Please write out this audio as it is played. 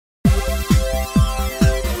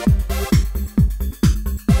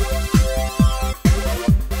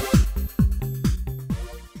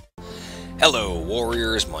Hello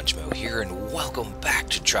Warriors, Munchmo here, and welcome back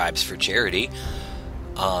to Tribes for Charity.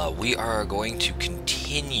 We are going to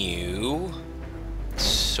continue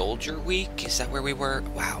Soldier Week. Is that where we were?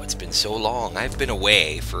 Wow, it's been so long. I've been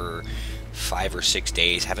away for 5 or 6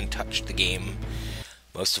 days, haven't touched the game.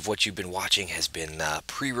 Most of what you've been watching has been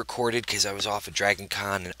pre-recorded because I was off at Dragon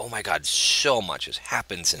Con, and oh my god, so much has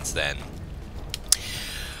happened since then.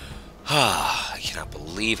 I cannot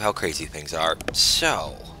believe how crazy things are.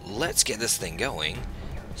 So, let's get this thing going.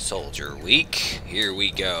 Soldier Week, here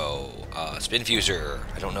we go. Spin Fuser.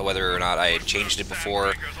 I don't know whether or not I had changed it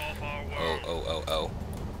before. Oh.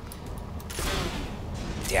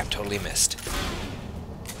 Damn, totally missed.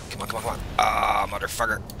 Come on. Ah,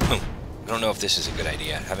 motherfucker. Boom. I don't know if this is a good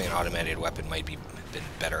idea. Having an automated weapon might be a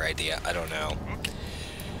better idea. I don't know.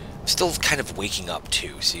 I'm still kind of waking up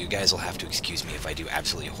too, so you guys will have to excuse me if I do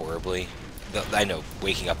absolutely horribly. I know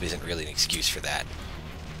waking up isn't really an excuse for that.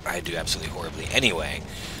 I do absolutely horribly anyway,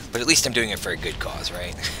 but at least I'm doing it for a good cause,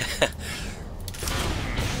 right?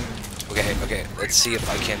 Okay, let's see if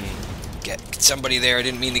I can get somebody there. I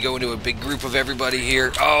didn't mean to go into a big group of everybody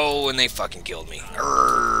here. Oh, and they fucking killed me.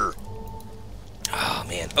 Urgh. Oh,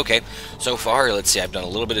 man. Okay, so far, let's see, I've done a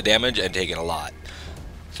little bit of damage and taken a lot.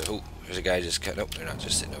 So, there's a guy just cut. Nope, they're not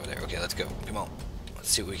just sitting over there. Okay, let's go. Come on. Let's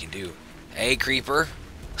see what we can do. Hey, creeper.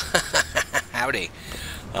 Howdy.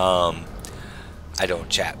 I don't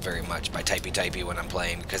chat very much by typey when I'm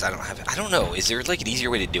playing because I don't know. Is there like an easier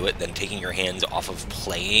way to do it than taking your hands off of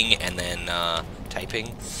playing and then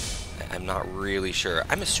typing? I'm not really sure.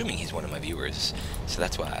 I'm assuming he's one of my viewers, so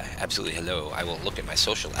that's why. Absolutely hello. I will look at my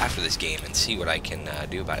social after this game and see what I can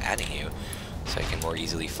do about adding you, so I can more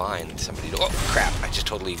easily find somebody to... Oh, crap! I just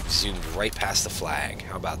totally zoomed right past the flag.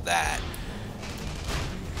 How about that?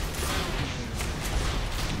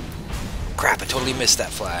 Crap, I totally missed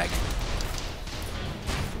that flag.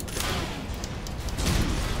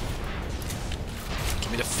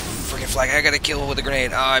 Give me the freaking flag. I gotta kill with a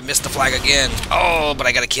grenade. Oh, I missed the flag again. Oh, but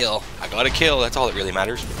I gotta kill. I gotta kill. That's all that really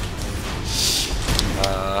matters.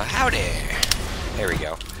 Howdy. There we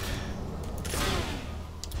go.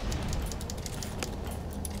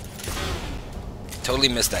 Totally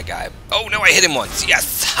missed that guy. Oh, no, I hit him once.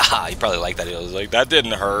 Yes! Haha, he probably liked that. He was like, that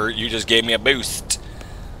didn't hurt. You just gave me a boost.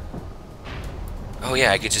 Oh,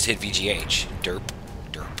 yeah, I could just hit VGH. Derp.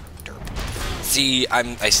 See, I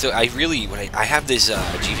have this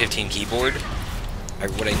G15 keyboard.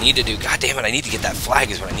 What I need to do... God damn it, I need to get that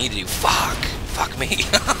flag is what I need to do. Fuck me.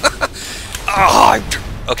 Oh,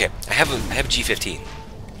 okay, I have G15.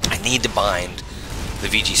 I need to bind the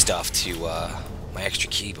VG stuff to my extra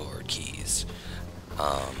keyboard keys.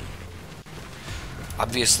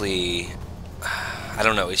 Obviously, I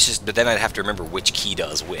don't know, it's just, but then I'd have to remember which key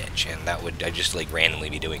does which, and I'd just like randomly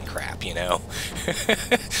be doing crap, you know?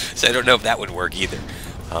 So I don't know if that would work either.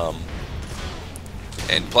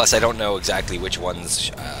 And plus I don't know exactly which ones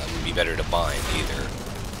would be better to bind either.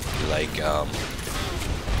 Like,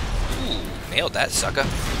 ooh, nailed that sucker.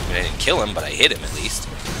 I mean, I didn't kill him, but I hit him at least.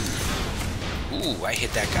 Ooh, I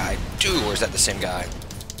hit that guy. Dude, or is that the same guy?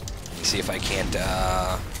 Let me see if I can't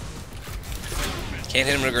hit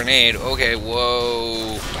him with a grenade. Okay,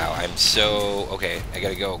 whoa. Wow, I'm so... Okay, I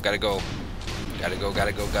gotta go. Gotta go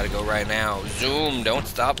right now. Zoom, don't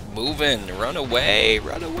stop moving. Run away.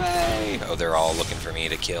 Oh, they're all looking for me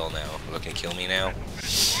to kill now. Looking to kill me now.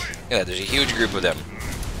 Yeah, there's a huge group of them.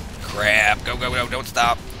 Crap. Go. Don't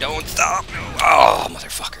stop. No. Oh,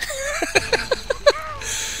 motherfucker.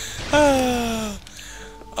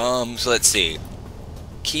 So let's see.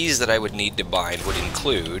 Keys that I would need to bind would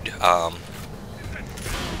include, what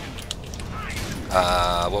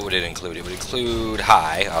would it include? It would include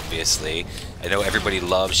high, obviously. I know everybody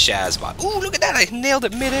loves Shazbot. Ooh, look at that! I nailed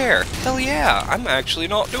it midair! Hell yeah! I'm actually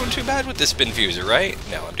not doing too bad with this Spin Fuser, right?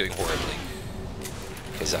 No, I'm doing horribly.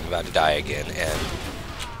 Because I'm about to die again, and...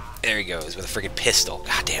 There he goes, with a freaking pistol.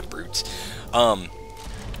 Goddamn brutes. So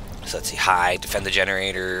let's see, high, defend the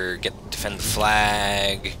generator, defend the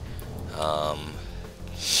flag.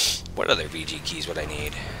 What other VG keys would I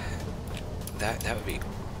need? That would be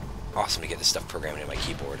awesome to get this stuff programmed in my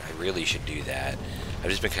keyboard. I really should do that. I've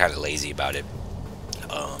just been kind of lazy about it.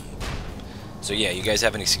 So yeah, you guys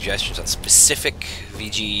have any suggestions on specific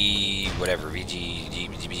VGBs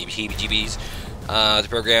to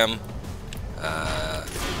program?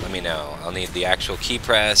 Let me know. I'll need the actual key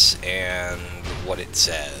press and what it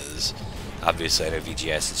says. Obviously, I know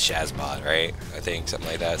VGS is Shazbot, right? I think something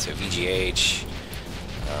like that. So VGH.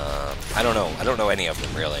 I don't know. I don't know any of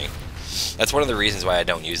them really. That's one of the reasons why I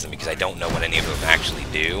don't use them, because I don't know what any of them actually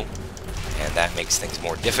do, and that makes things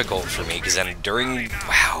more difficult for me. Because then during...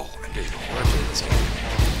 Wow, I'm doing horribly in this game.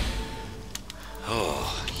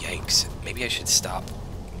 Oh, yikes. Maybe I should stop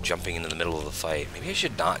jumping into the middle of the fight. Maybe I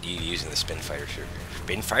should not be using the spin fuser.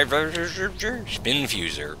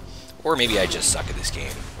 Or maybe I just suck at this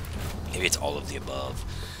game. Maybe it's all of the above.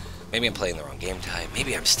 Maybe I'm playing the wrong game type.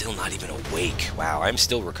 Maybe I'm still not even awake. Wow, I'm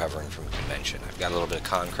still recovering from convention. I've got a little bit of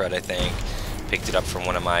con crud, I think. Picked it up from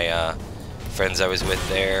one of my friends I was with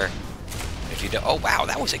there. If you do, oh wow,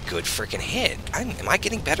 that was a good freaking hit. Am I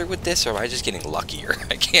getting better with this, or am I just getting luckier?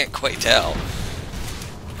 I can't quite tell.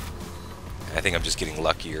 I think I'm just getting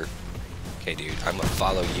luckier. Okay, dude, I'm gonna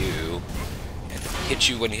follow you and hit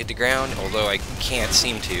you when you hit the ground, although I can't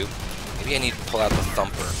seem to. Maybe I need to pull out the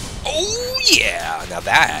thumper. Oh yeah! Now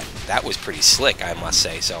that was pretty slick, I must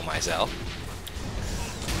say so myself.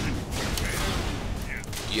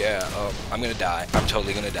 Yeah, I'm gonna die. I'm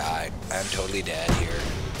totally gonna die. I'm totally dead here.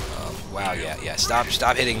 Wow, yeah. Stop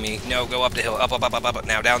hitting me. No, go up the hill. Up.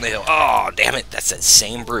 Now down the hill. Oh, damn it. That's that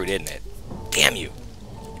same brute, isn't it? Damn you.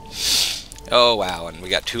 Oh, wow, and we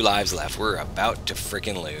got 2 lives left. We're about to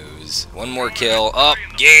freaking lose. One more kill. Up.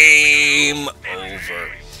 Game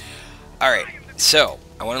over. Alright, so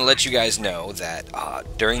I want to let you guys know that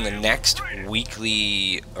during the next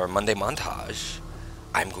weekly or Monday montage,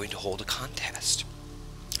 I'm going to hold a contest.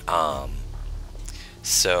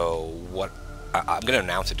 So what I'm going to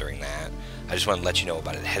announce it during that. I just want to let you know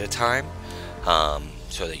about it ahead of time,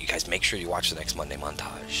 so that you guys make sure you watch the next Monday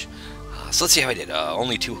montage. So let's see how I did.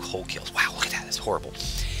 Only 2 whole kills. Wow, look at that. That's horrible.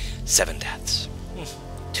 7 deaths.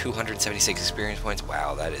 276 experience points.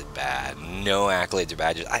 Wow, that is bad. No accolades or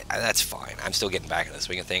badges. That's fine. I'm still getting back in the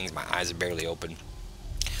swing of things. My eyes are barely open.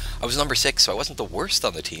 I was number 6, so I wasn't the worst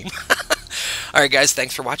on the team. Alright guys,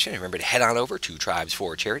 thanks for watching. Remember to head on over to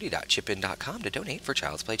tribes4charity.chipin.com to donate for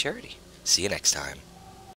Child's Play charity. See you next time.